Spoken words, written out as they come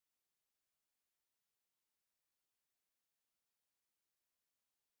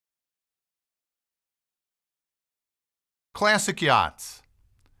Classic Yachts.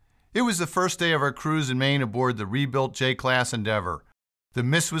 It was the first day of our cruise in Maine aboard the rebuilt J-Class Endeavor. The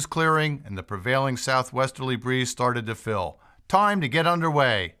mist was clearing and the prevailing southwesterly breeze started to fill. Time to get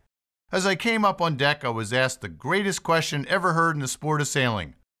underway. As I came up on deck, I was asked the greatest question ever heard in the sport of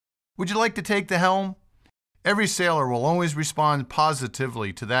sailing. Would you like to take the helm? Every sailor will always respond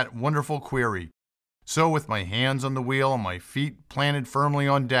positively to that wonderful query. So with my hands on the wheel and my feet planted firmly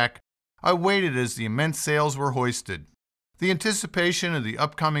on deck, I waited as the immense sails were hoisted. The anticipation of the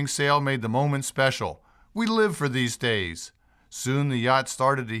upcoming sail made the moment special. We lived for these days. Soon the yacht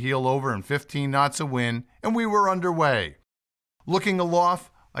started to heel over in 15 knots of wind, and we were underway. Looking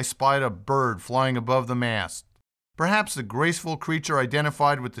aloft, I spied a bird flying above the mast. Perhaps the graceful creature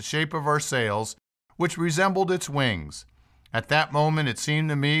identified with the shape of our sails, which resembled its wings. At that moment it seemed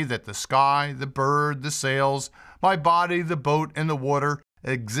to me that the sky, the bird, the sails, my body, the boat, and the water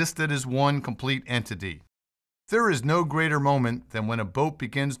existed as one complete entity. There is no greater moment than when a boat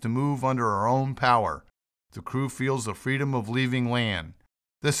begins to move under our own power. The crew feels the freedom of leaving land.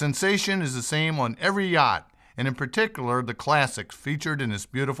 The sensation is the same on every yacht, and in particular the classics featured in this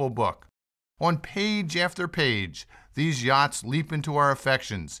beautiful book. On page after page, these yachts leap into our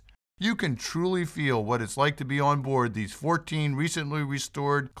affections. You can truly feel what it's like to be on board these 14 recently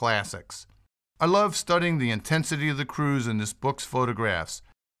restored classics. I love studying the intensity of the crews in this book's photographs.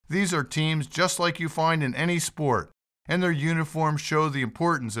 These are teams just like you find in any sport, and their uniforms show the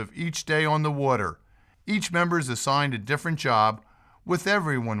importance of each day on the water. Each member is assigned a different job, with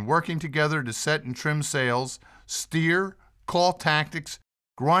everyone working together to set and trim sails, steer, call tactics,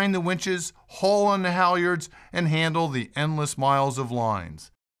 grind the winches, haul on the halyards, and handle the endless miles of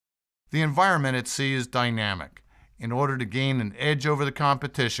lines. The environment at sea is dynamic. In order to gain an edge over the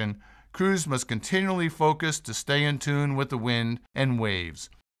competition, crews must continually focus to stay in tune with the wind and waves.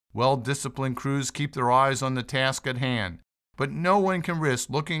 Well-disciplined crews keep their eyes on the task at hand, but no one can risk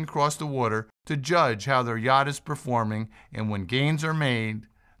looking across the water to judge how their yacht is performing, and when gains are made,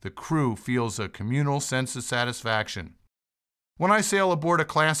 the crew feels a communal sense of satisfaction. When I sail aboard a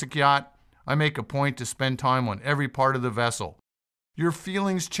classic yacht, I make a point to spend time on every part of the vessel. Your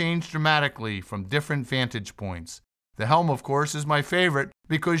feelings change dramatically from different vantage points. The helm, of course, is my favorite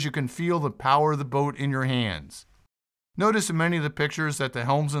because you can feel the power of the boat in your hands. Notice in many of the pictures that the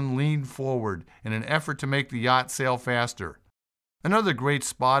helmsman leaned forward in an effort to make the yacht sail faster. Another great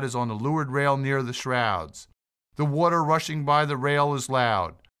spot is on the leeward rail near the shrouds. The water rushing by the rail is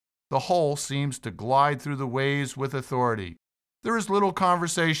loud. The hull seems to glide through the waves with authority. There is little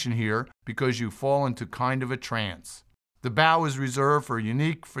conversation here because you fall into kind of a trance. The bow is reserved for a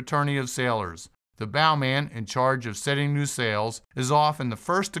unique fraternity of sailors. The bowman, in charge of setting new sails, is often the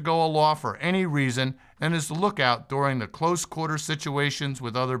first to go aloft for any reason and is the lookout during the close-quarter situations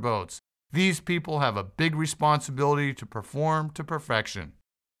with other boats. These people have a big responsibility to perform to perfection.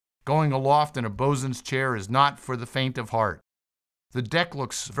 Going aloft in a bosun's chair is not for the faint of heart. The deck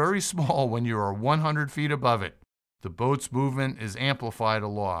looks very small when you are 100 feet above it. The boat's movement is amplified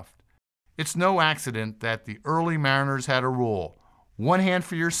aloft. It's no accident that the early mariners had a rule: one hand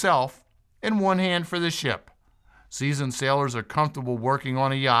for yourself and one hand for the ship. Seasoned sailors are comfortable working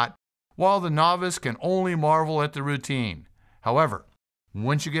on a yacht, while the novice can only marvel at the routine. However,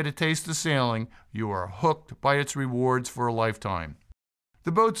 once you get a taste of sailing, you are hooked by its rewards for a lifetime.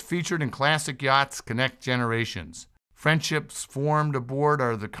 The boats featured in classic yachts connect generations. Friendships formed aboard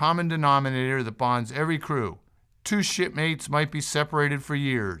are the common denominator that bonds every crew. Two shipmates might be separated for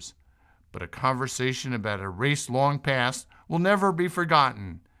years, but a conversation about a race long past will never be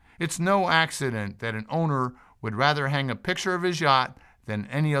forgotten. It's no accident that an owner would rather hang a picture of his yacht than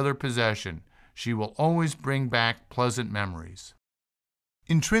any other possession. She will always bring back pleasant memories.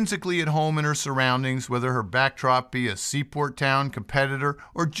 Intrinsically at home in her surroundings, whether her backdrop be a seaport town, competitor,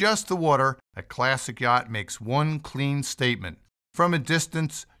 or just the water, a classic yacht makes one clean statement. From a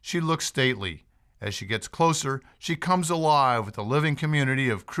distance, she looks stately. As she gets closer, she comes alive with a living community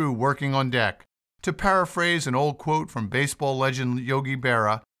of crew working on deck. To paraphrase an old quote from baseball legend Yogi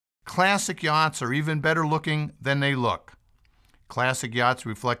Berra, classic yachts are even better looking than they look. Classic yachts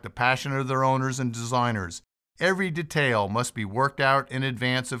reflect the passion of their owners and designers. Every detail must be worked out in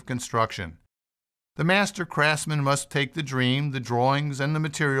advance of construction. The master craftsman must take the dream, the drawings, and the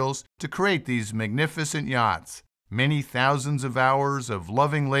materials to create these magnificent yachts. Many thousands of hours of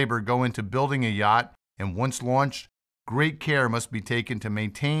loving labor go into building a yacht, and once launched, great care must be taken to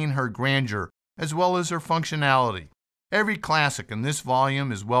maintain her grandeur as well as her functionality. Every classic in this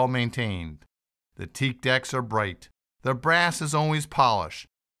volume is well maintained. The teak decks are bright. The brass is always polished.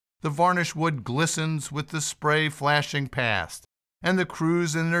 The varnished wood glistens with the spray flashing past, and the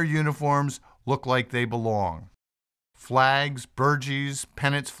crews in their uniforms look like they belong. Flags, burgees,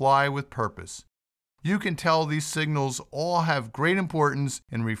 pennants fly with purpose. You can tell these signals all have great importance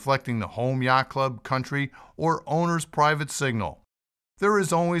in reflecting the home yacht club, country, or owner's private signal. There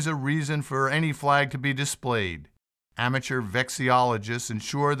is always a reason for any flag to be displayed. Amateur vexillologists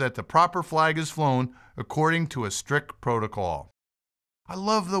ensure that the proper flag is flown according to a strict protocol. I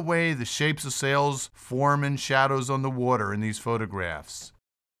love the way the shapes of sails form in shadows on the water in these photographs.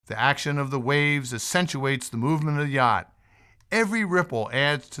 The action of the waves accentuates the movement of the yacht. Every ripple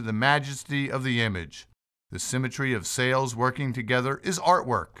adds to the majesty of the image. The symmetry of sails working together is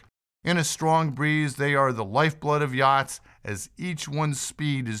artwork. In a strong breeze, they are the lifeblood of yachts, as each one's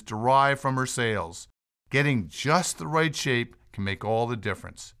speed is derived from her sails. Getting just the right shape can make all the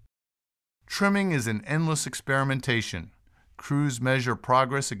difference. Trimming is an endless experimentation. Crews measure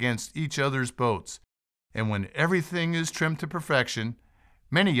progress against each other's boats, and when everything is trimmed to perfection,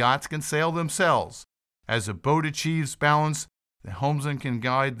 many yachts can sail themselves. As a boat achieves balance, the helmsman can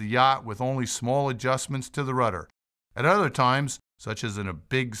guide the yacht with only small adjustments to the rudder. At other times, such as in a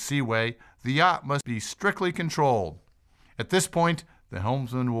big seaway, the yacht must be strictly controlled. At this point, the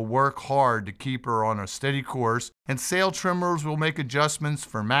helmsman will work hard to keep her on a steady course, and sail trimmers will make adjustments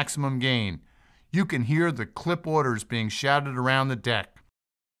for maximum gain. You can hear the clip orders being shouted around the deck.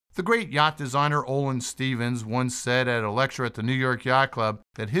 The great yacht designer Olin Stevens once said at a lecture at the New York Yacht Club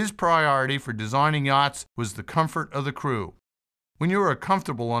that his priority for designing yachts was the comfort of the crew. When you are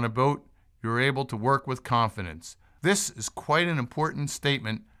comfortable on a boat, you are able to work with confidence. This is quite an important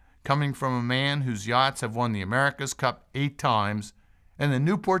statement coming from a man whose yachts have won the America's Cup 8 times and the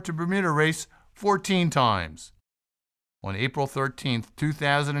Newport to Bermuda race 14 times. On April 13,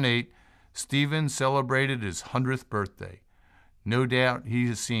 2008, Stevens celebrated his 100th birthday. No doubt he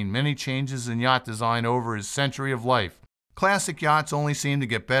has seen many changes in yacht design over his century of life. Classic yachts only seem to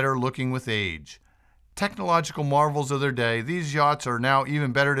get better looking with age. Technological marvels of their day, these yachts are now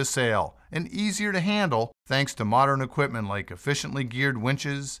even better to sail and easier to handle thanks to modern equipment like efficiently geared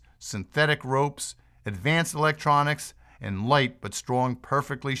winches, synthetic ropes, advanced electronics, and light but strong,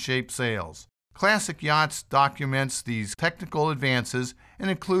 perfectly shaped sails. Classic Yachts documents these technical advances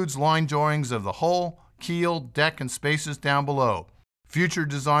and includes line drawings of the hull, keel, deck, and spaces down below. Future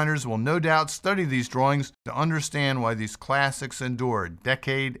designers will no doubt study these drawings to understand why these classics endured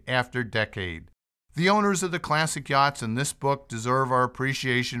decade after decade. The owners of the classic yachts in this book deserve our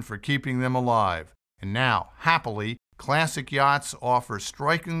appreciation for keeping them alive. And now, happily, Classic Yachts offer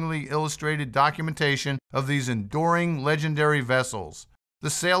strikingly illustrated documentation of these enduring legendary vessels. The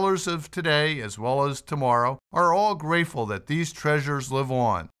sailors of today, as well as tomorrow, are all grateful that these treasures live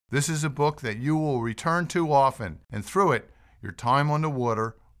on. This is a book that you will return to often, and through it, your time on the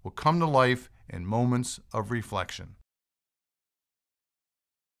water will come to life in moments of reflection.